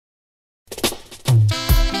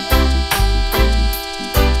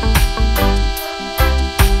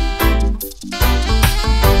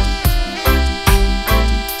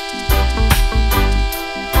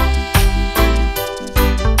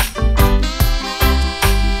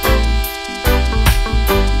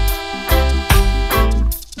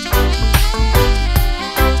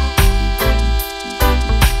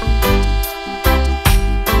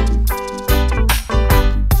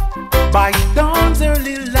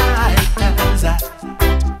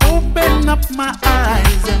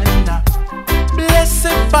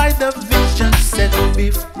by the vision set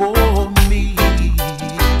before me.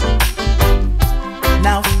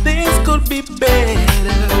 Now things could be better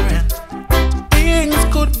and things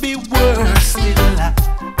could be worse. Still I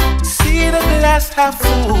see the glass half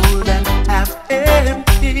full and half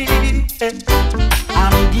empty.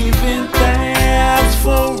 I'm giving thanks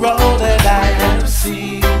for all that I have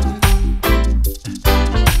seen,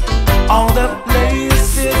 all the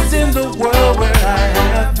places in the world where I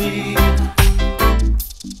have been,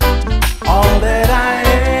 all that I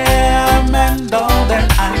am and all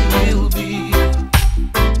that I will be.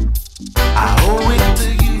 I owe it to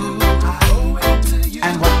you,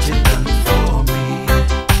 and what you've done for me.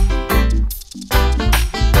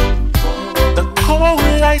 The cold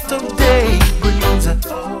light of day brings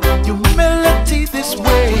humility this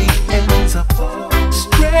way, ends up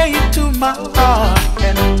straight to my heart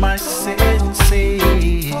and my senses.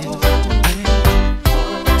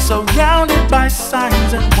 Surrounded by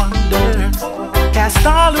signs and wonders, cast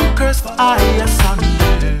all who cursed I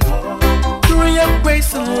asunder. Through your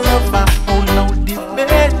grace and love I hold no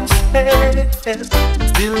defense.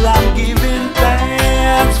 Still I'm giving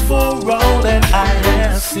thanks for all that I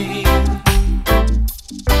have seen,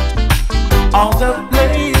 all the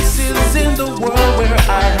places in the world where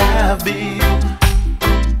I have been,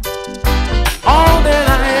 all that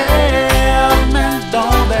I am and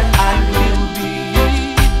all that I will be.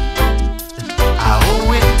 I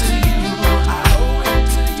owe it to you,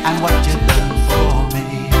 and what you've done for me.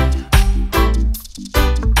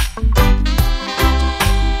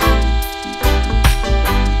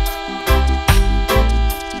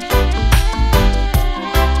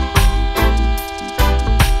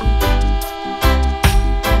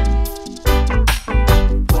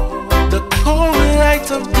 The cold light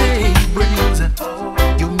of day brings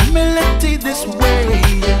humility this way,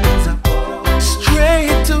 ends up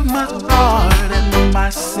straight to my heart and my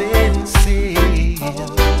senses.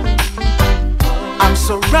 I'm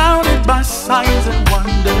surrounded by signs and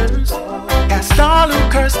wonders, cast all who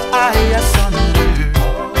cursed I asunder.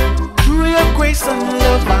 Through your grace and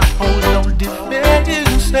love I hold no defenses.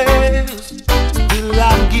 Still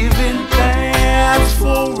I'm giving thanks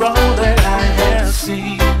for all that I have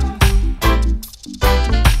seen,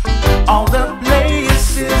 all the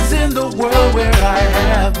places in the world where I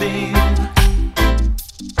have been,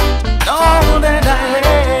 all that I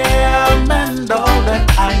am and all that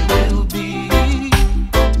I will be.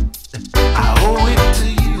 I owe it to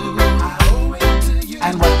you,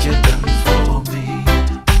 and what you've done for me.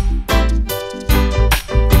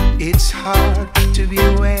 It's hard to be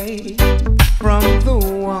away from the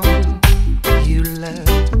one you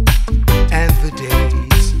love, and the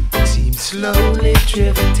days seem slowly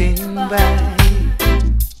drifting by.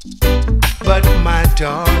 But my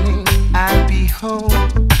darling, I'll be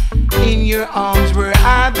home in your arms where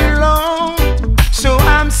I belong. So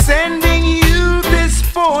I'm sending you this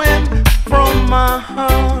poem from my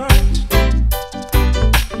heart.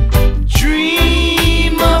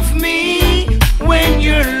 Dream of me when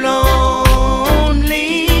you're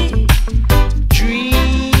lonely.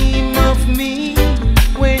 Dream of me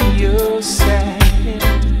when you're sad.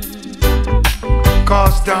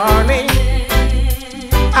 'Cause darling,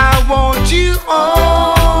 I want you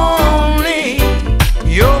only.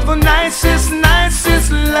 You're the nicest,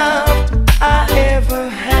 nicest love I ever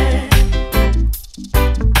had.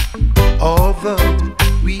 Although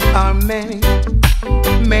we are many,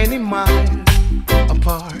 many miles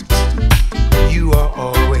apart, you are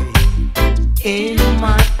always in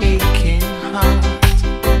my aching heart.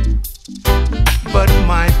 But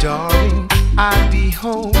my darling, I'll be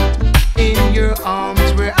home in your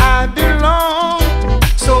arms where I belong.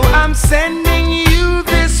 So I'm sending you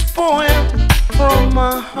this poem from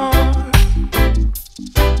my heart.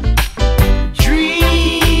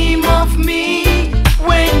 Dream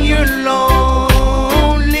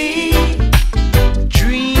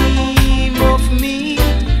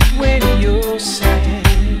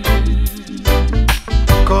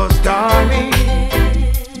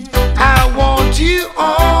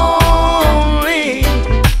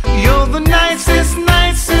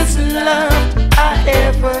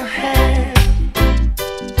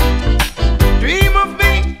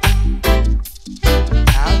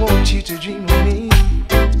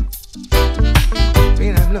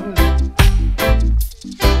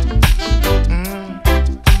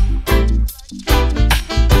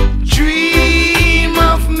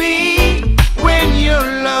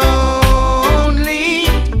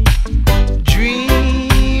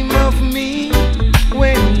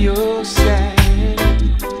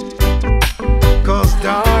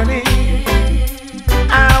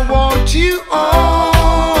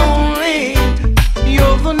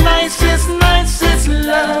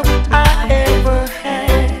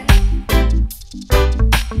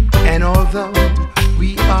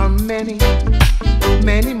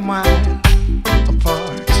many miles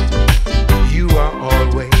apart. You are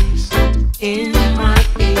always in my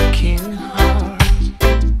aching heart.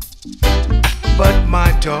 But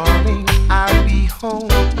my darling, I'll be home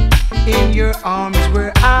in your arms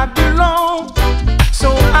where I belong.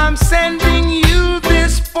 So I'm sending you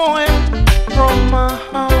this poem from my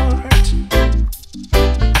heart.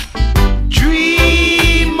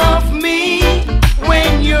 Dream of me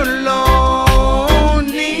when you're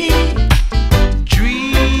lonely.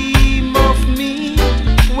 Dream of me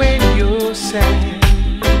when you're sad.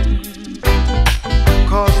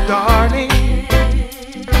 'Cause darling,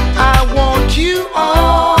 I want you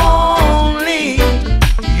only.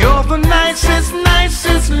 You're the nicest,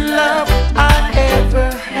 nicest love I ever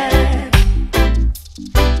had.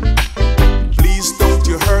 Please don't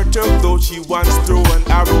you hurt her, though she once threw an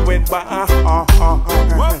arrow in my heart.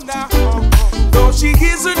 Though she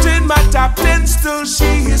isn't in my top 10, still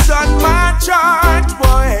she is on my chart,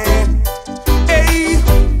 boy. Hey,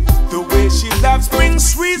 the way she loves brings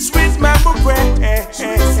sweet, sweet memories.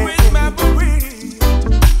 Sweet memories.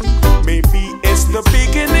 Maybe it's the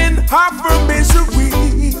beginning of her misery.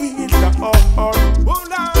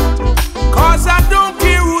 Cause I don't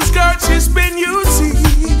care whose girl she's been using.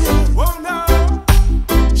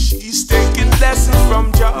 She's taking lessons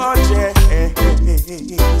from Georgia.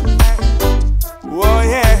 Oh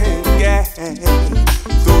yeah, yeah.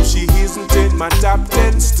 Though she isn't in my top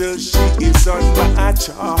 10, still she is on my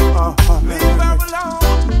chart. Leave her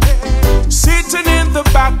alone. Sitting in the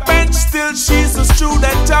back bench, still she's a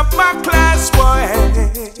student of my class, boy.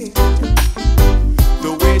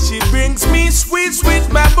 The way she brings me sweet, sweet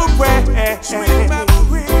memories. Sweet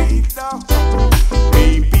memories.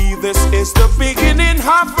 Maybe this is the beginning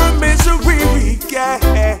of her misery. Yeah.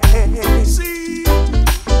 See,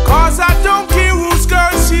 'cause I don't care whose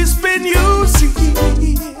girl she's been using.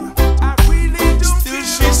 I really don't. Still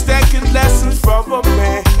she's taking lessons from a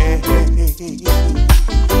man.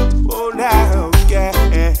 Oh now, yeah.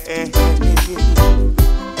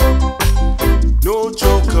 No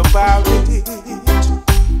joke about it.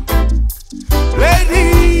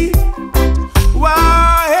 Lady,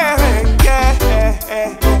 why, yeah.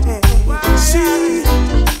 See,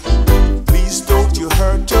 please don't you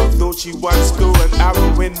hurt her, though she once threw an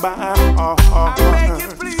arrow in my heart. I beg you,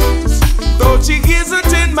 please. Though she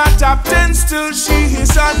isn't in my top 10, still she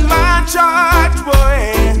is on my chart,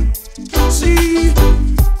 boy. See,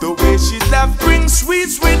 the way she left brings sweet,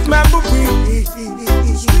 sweet memories.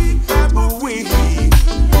 Sweet memories.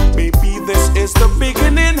 Maybe this is the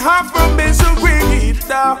beginning of her misery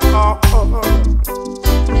now.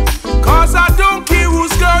 'Cause I don't care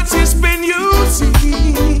whose girl she's been using.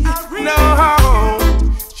 No,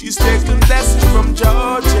 she's taking lessons from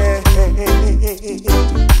Georgia.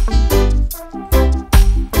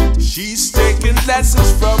 She's taking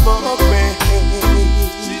lessons from a man.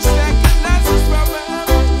 She's taking lessons from a man.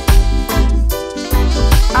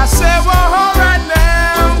 I said, well, all right now.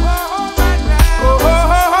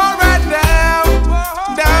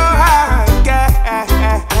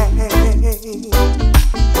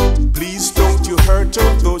 Please don't you hurt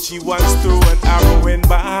her, though she once threw an arrow in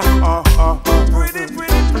my heart. Pretty,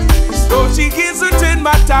 please. Though she isn't in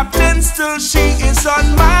my top 10, still she is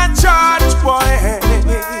on my chart, boy.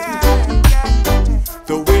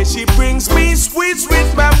 The way she brings me sweet,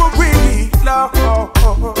 sweet memories.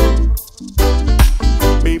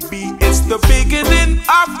 Maybe it's the beginning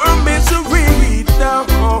of her misery now.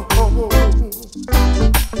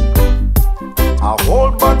 A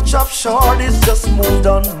whole bunch of shorties just moved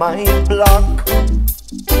on my block.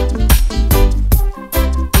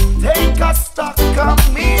 Take a stock of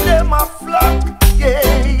me, them a flock. Yeah.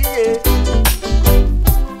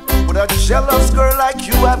 With a jealous girl like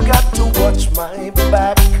you, I've got to watch my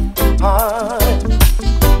back.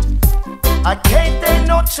 I can't take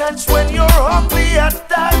no chance when you're ugly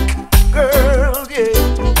attack, girl, yeah.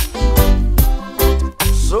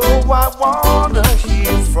 So I wanna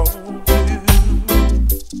hear from you.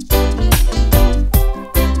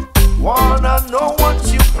 Wanna know what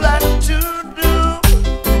you plan to do,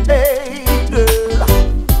 hey girl.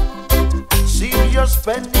 See you're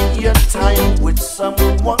spending your time with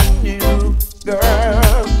someone new,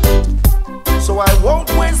 girl. So I won't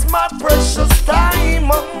waste my precious time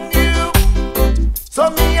on you. So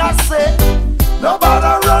me I say,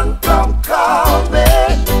 nobody run, come call me.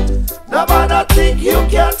 Nobody think you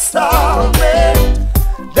can stop me.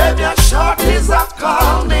 Them your shorties a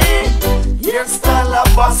call me. Your style a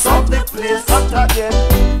boss up the place not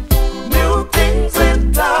again. New things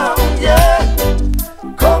in town, yeah.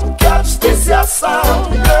 Come catch this your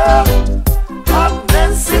sound, girl.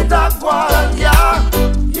 Hotness in the guan, yeah.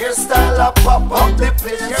 Your style a pop up the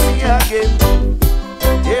place. Hear me again.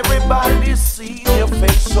 Everybody see your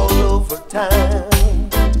face all over town.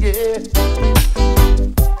 Yeah,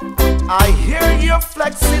 I hear you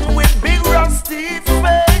flexing with big rusty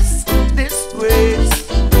face. Disgrace.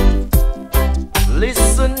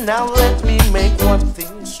 Listen now, let me make one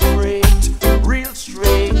thing straight, real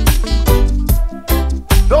straight.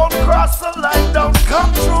 Don't cross the line, don't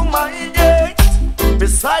come through my gate.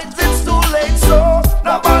 Besides, it's too late, so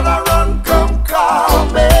nobody run, come call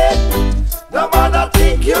me. Nobody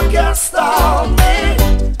think you can stop me.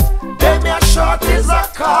 Them your shorties a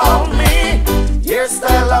call me. Your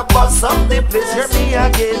style a bust up the place, hear me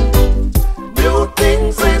again. New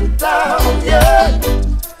things in town, yeah.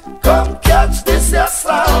 Come catch this your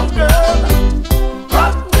sound, girl.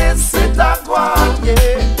 Hotness it a go on,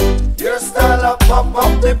 yeah. Your style a pop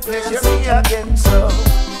up the place, hear me again, so.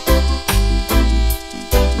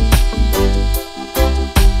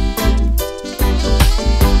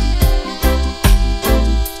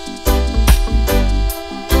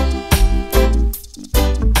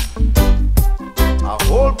 A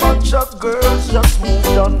whole bunch of girls just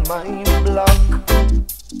moved on my block.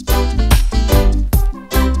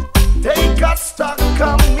 Take a stock,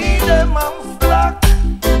 come me them and flock.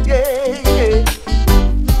 Yeah, yeah.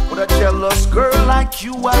 With a jealous girl like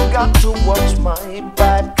you, I got to watch my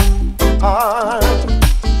back.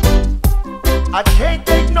 I can't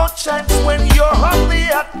take no chance when you're on the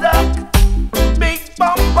attack. Big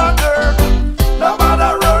bumper girl,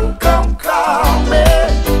 nobody run, come call me.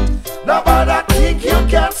 Nobody think you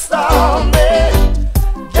can stop me.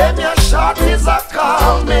 Them your shorties a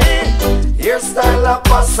call me. Hairstyle a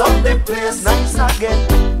bust up the place, nice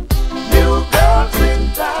again. New girls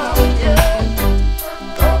in town, yeah.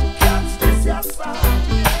 Come catch this your sound.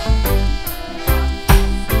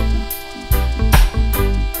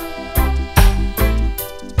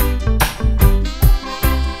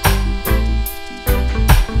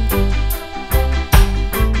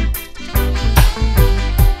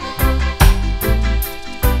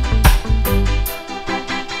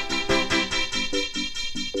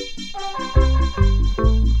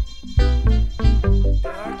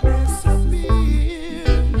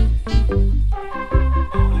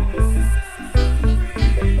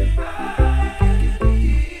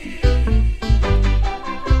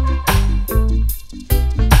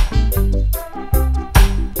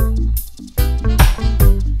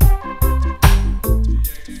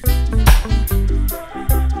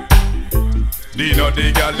 Dino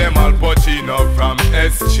the girl them all Pacino from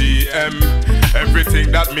SGM.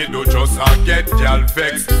 Everything that me do just I get y'all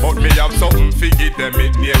vex. But me have something for give them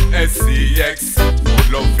it name SCX. Good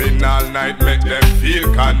loving all night make them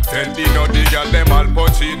feel content. Dino the girl them all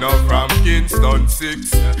Pacino from Kingston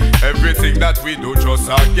 6. Everything that we do just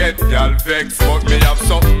I get y'all vex. But me have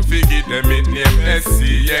something for give them it name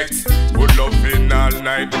SCX. Good loving all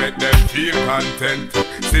night make them feel content.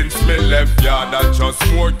 Since me left yard that just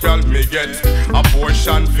more girl me get. A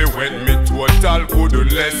portion fi wet me total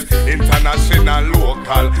couldn't less. International,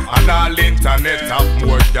 local and all internet have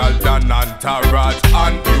more girl than Antaraj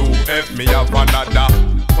and UF. Me have another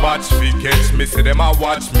batch fi catch. Me see them a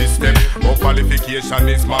watch me step. But qualification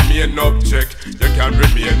is my main object. You can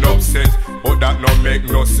remain upset, but that no make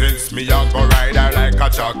no sense. Me a go ride her like a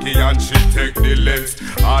jockey and she take the lens.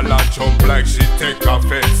 All a jump like she take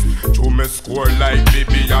offense. To me score like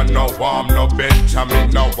baby and no warm, no bench. I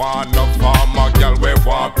me no want no farmer girl we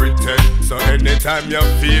want pretend. So anytime you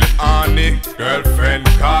feel honey, girlfriend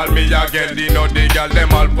call me again. Dino the girl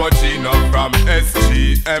them all Pacino from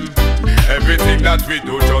SGM. Everything that we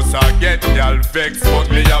do just a get y'all vex. But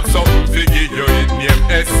me have something to give you it name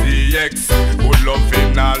SCX. Good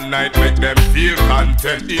loving all night make them feel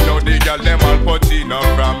content. Dino the girl them all Pacino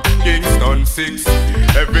from Kingston 6.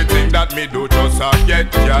 Everything that me do just a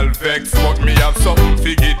get y'all vex. But me have something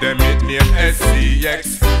to give them it name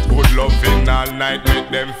SCX. Good loving all night make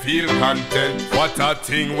them feel content. What a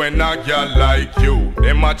thing when a girl like you.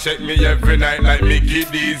 Them a check me every night like me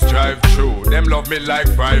kiddies drive through. Them love me like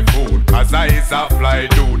fried food, as I is a fly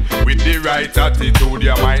dude. With the right attitude,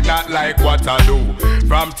 you might not like what I do.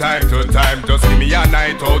 From time to time, just give me a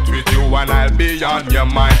night out with you and I'll be on your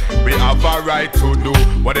mind. We have a right to do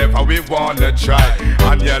whatever we wanna try,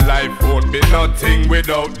 and your life won't be nothing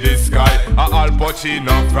without this guy. Al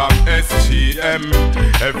Pacino from SGM.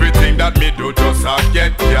 Everything that me do just a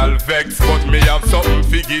get y'all vex. But me have something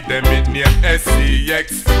to give them it name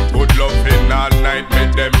SCX. Good loving all night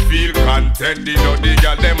make them feel content. You know the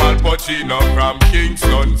girl them Al Pacino from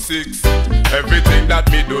Kingston 6. Everything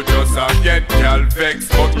that me do just a get y'all vex.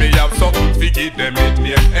 But me have something to give them it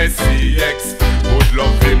name SCX. Good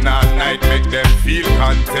loving all night make them feel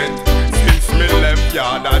content.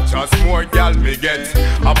 Lord, I just more gal me get.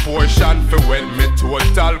 A portion for when me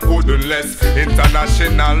total couldn't less.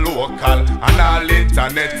 International, local, and all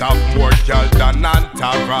internet have more gal than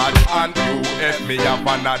Antarad. And UF me have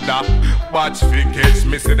another batch for catch.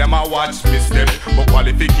 Me say them a watch me step, but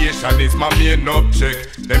qualification is my main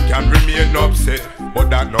object. Them can remain upset, but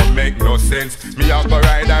that no make no sense. Me a go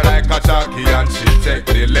ride her like a jockey and she take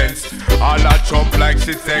the lens. All a jump like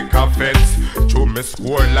she take offense. To me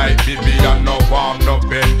score like BB and no warm no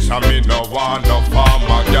bench. And me no want no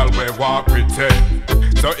farmer girl we want pretend.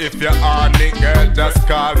 So if you're on it girl just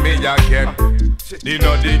call me again.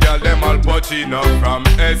 Dino the girl them all Pacino from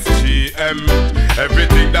SGM.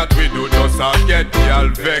 Everything that we do just a get y'all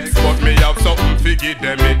vex. But me have something to give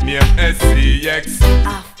them it name SCX.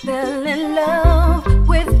 I fell in love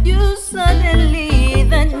with you suddenly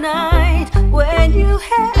that night when you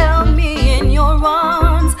held me in your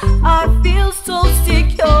arms. I feel so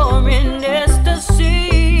secure in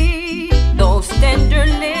ecstasy. Those tender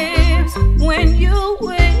lips when you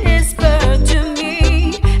whisper to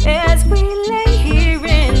me as we lay here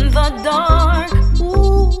in the dark.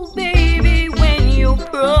 Ooh, baby, when you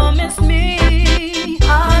promise me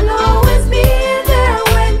I'll always be there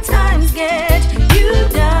when times get you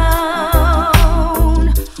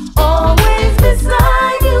down. Always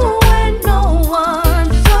beside you when no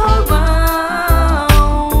one's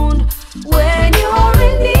around. When you're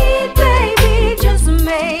in need, baby, just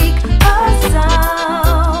make a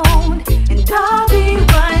sound, and I'll be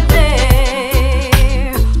right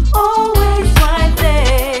there, always right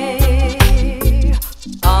there.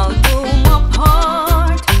 I'll do my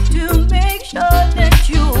part to make sure that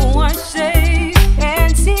you are safe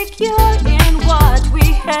and secure in what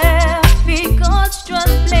we have, because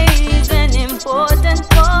trust plays an important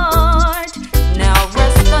part. Now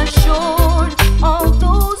rest assured, all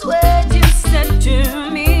those words you said to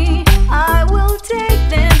me, I will take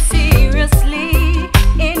them seriously.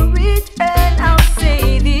 In return, I'll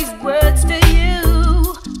say these words to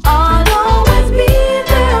you. I'll always be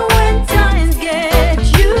there when times get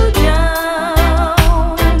you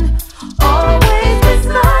down. Always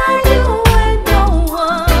beside you when no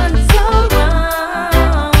one's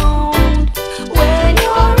around. When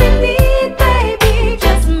you're in need, baby,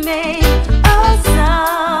 just make a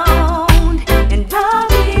sound, and I'll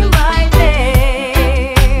be right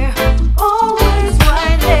there, always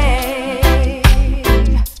right there.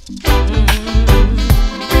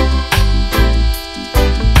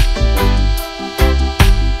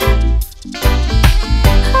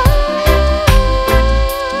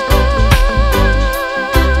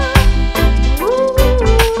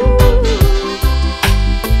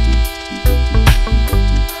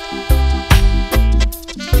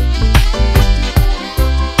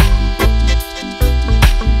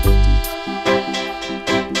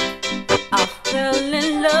 I fell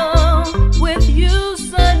in love with you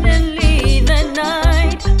suddenly that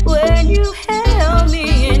night when you held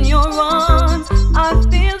me in your arms. I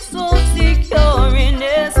feel so secure in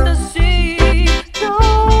ecstasy.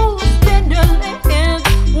 Those tender lips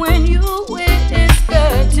when you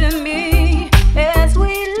whisper to me as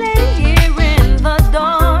we lay here in the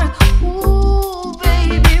dark. Ooh,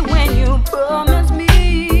 baby, when you promise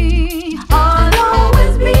me I'll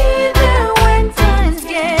always be there when times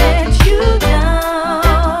get you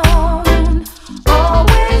down.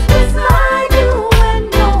 Always beside you when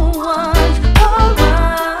no one's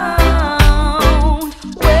around.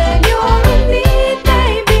 When you're in need,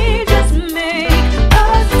 baby, just make a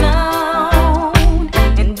sound,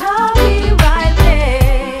 and I'll be right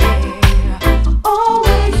there,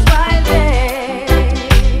 always right there.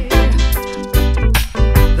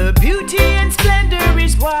 The beauty and splendor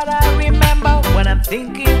is what I remember when I'm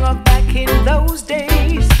thinking of back in those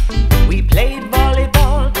days. We played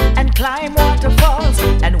volleyball and climbed waterfalls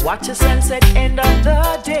and watch a sunset end of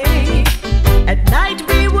the day. At night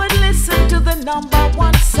we would listen to the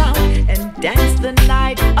 #1 song and dance the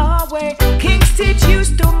night away. King Stitch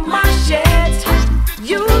used to mash it,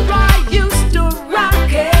 you I used to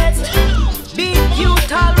rock it. Big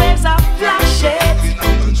youth always a flash it.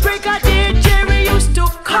 Brigadier Jerry used to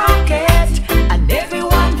cock it, and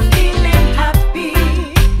everyone feeling happy.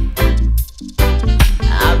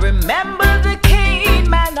 I remember the cane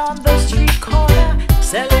man on the street corner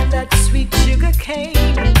selling that sweet sugar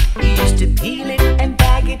cane. He used to peel it and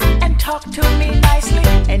bag it and talk to me nicely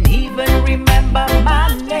and even remember my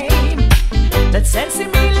name. That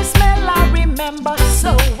sensimile smell I remember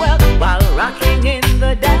so well while rocking in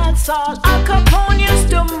the dance hall. Al Capone used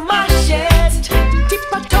to mash it.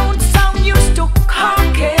 Tippa-tone sound used to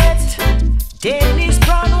cock it. Dennis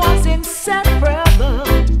Brown was inseparable.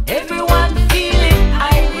 Everyone feeling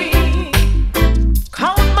irate.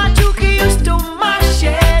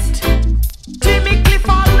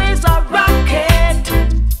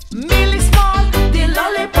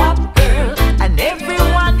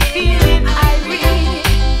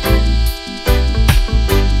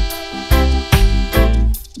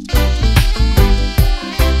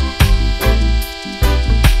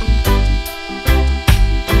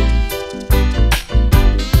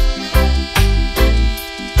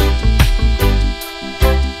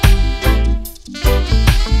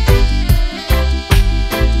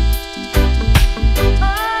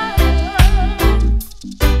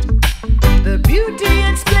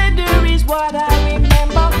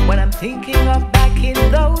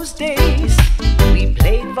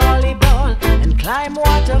 climb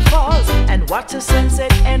waterfalls and watch the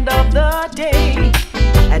sunset end of the day.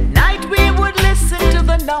 At night we would listen to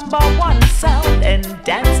the #1 sound and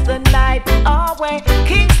dance the night away.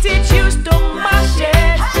 King Stitch used to mash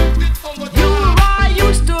it.